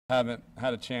haven't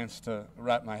had a chance to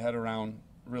wrap my head around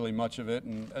really much of it.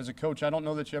 And as a coach, I don't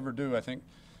know that you ever do. I think,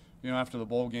 after the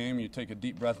bowl game, you take a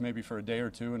deep breath maybe for a day or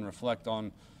two and reflect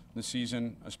on the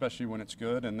season, especially when it's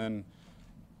good, and then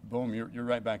boom, you're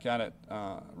right back at it,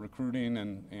 recruiting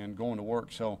and going to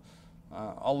work. So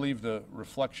I'll leave the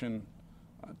reflection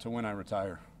to when I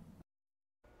retire.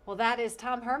 Well, that is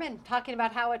Tom Herman talking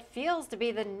about how it feels to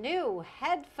be the new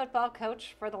head football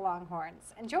coach for the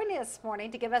Longhorns. And joining us this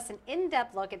morning to give us an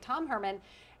in-depth look at Tom Herman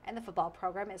and the football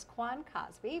program is Quan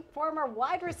Cosby, former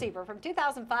wide receiver from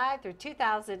 2005 through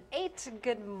 2008.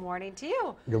 Good morning to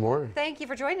you. Good morning. Thank you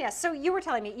for joining us. So you were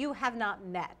telling me you have not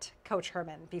met Coach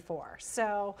Herman before.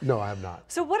 So no, I have not.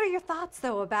 So what are your thoughts,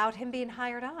 though, about him being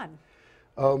hired on?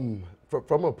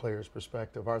 From a player's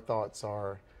perspective, our thoughts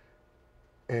are,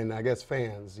 and I guess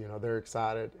fans, they're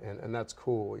excited, and that's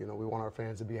cool. We want our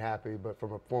fans to be happy, but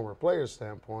from a former player's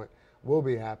standpoint, we'll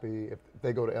be happy if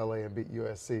they go to LA and beat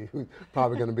USC, who's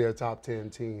probably going to be a top 10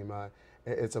 team.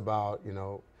 It's about,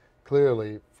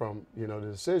 clearly from, the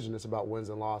decision, it's about wins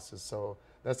and losses. So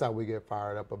that's how we get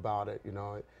fired up about it.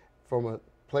 From a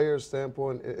player's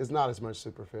standpoint, it's not as much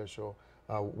superficial.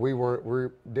 We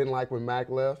didn't like when Mac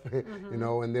left,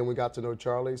 and then we got to know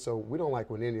Charlie. So we don't like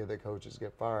when any of the coaches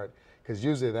get fired, because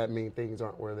usually that means things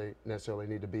aren't where they necessarily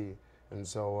need to be. And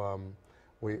so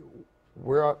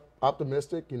we're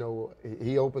optimistic.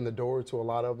 He opened the door to a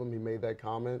lot of them. He made that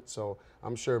comment. So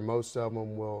I'm sure most of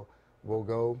them will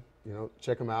go,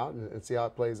 check him out and see how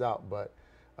it plays out. But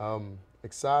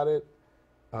excited.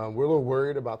 We're a little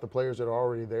worried about the players that are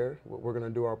already there. We're going to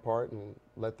do our part and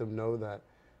let them know that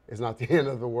it's not the end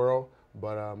of the world.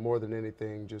 But more than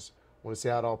anything, just want to see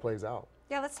how it all plays out.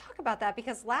 Yeah, let's talk about that,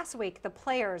 because last week the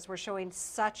players were showing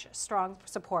such strong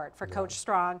support for Coach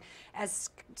Strong. As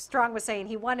Strong was saying,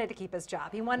 he wanted to keep his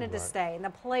job. He wanted to stay, and the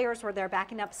players were there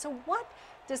backing up. So what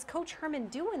does Coach Herman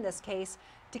do in this case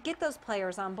to get those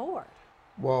players on board?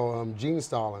 Well, Gene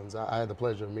Stallings, I had the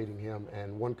pleasure of meeting him,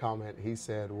 and one comment he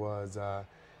said was,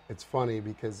 it's funny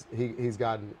because he's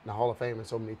gotten the Hall of Fame in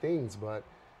so many things, but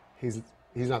he's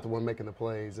not the one making the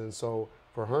plays. And so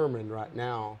for Herman right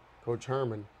now, Coach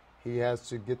Herman, he has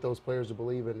to get those players to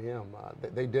believe in him.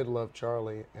 They did love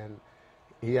Charlie, and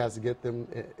he has to get them.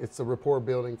 It's a rapport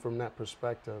building from that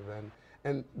perspective.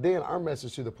 And then our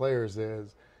message to the players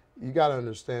is, you got to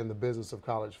understand the business of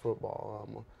college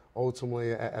football.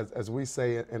 Ultimately, as we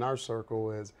say in our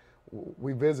circle, is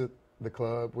we visit the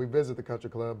club, we visit the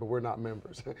country club, but we're not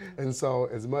members. And so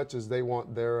as much as they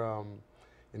want their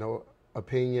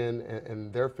opinion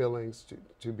and their feelings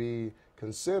to be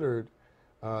considered,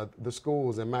 the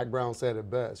schools, and Mac Brown said it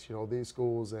best, these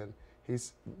schools, and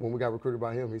when we got recruited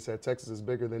by him, he said, Texas is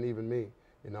bigger than even me,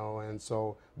 and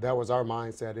so that was our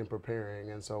mindset in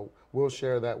preparing. And so we'll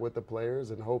share that with the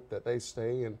players and hope that they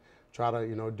stay and try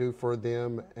to, do for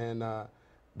them and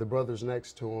the brothers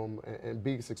next to them and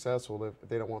be successful if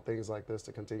they don't want things like this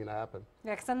to continue to happen.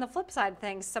 Yeah, because on the flip side of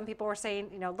things, some people were saying,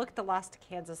 look at the loss to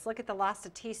Kansas, look at the loss to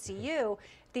TCU.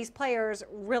 If these players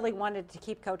really wanted to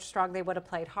keep Coach Strong, they would have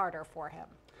played harder for him.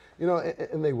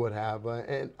 And they would have.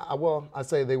 I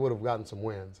say they would have gotten some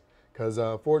wins, because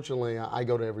fortunately I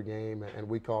go to every game and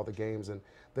we call the games, and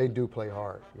they do play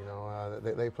hard.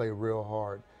 They play real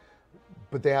hard.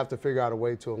 But they have to figure out a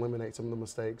way to eliminate some of the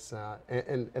mistakes.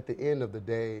 And at the end of the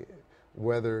day,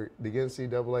 whether the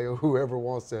NCAA or whoever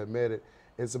wants to admit it,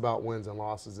 it's about wins and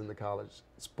losses in the college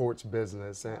sports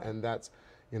business. And that's,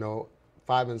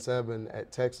 5-7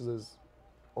 at Texas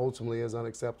ultimately is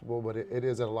unacceptable, but it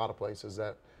is at a lot of places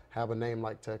that have a name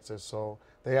like Texas. So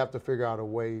they have to figure out a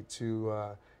way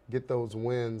to get those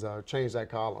wins, change that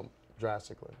column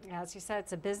drastically. As you said,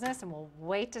 it's a business, and we'll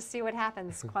wait to see what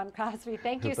happens. Quan Cosby,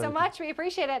 thank you so much. We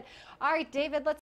appreciate it. All right, David, let's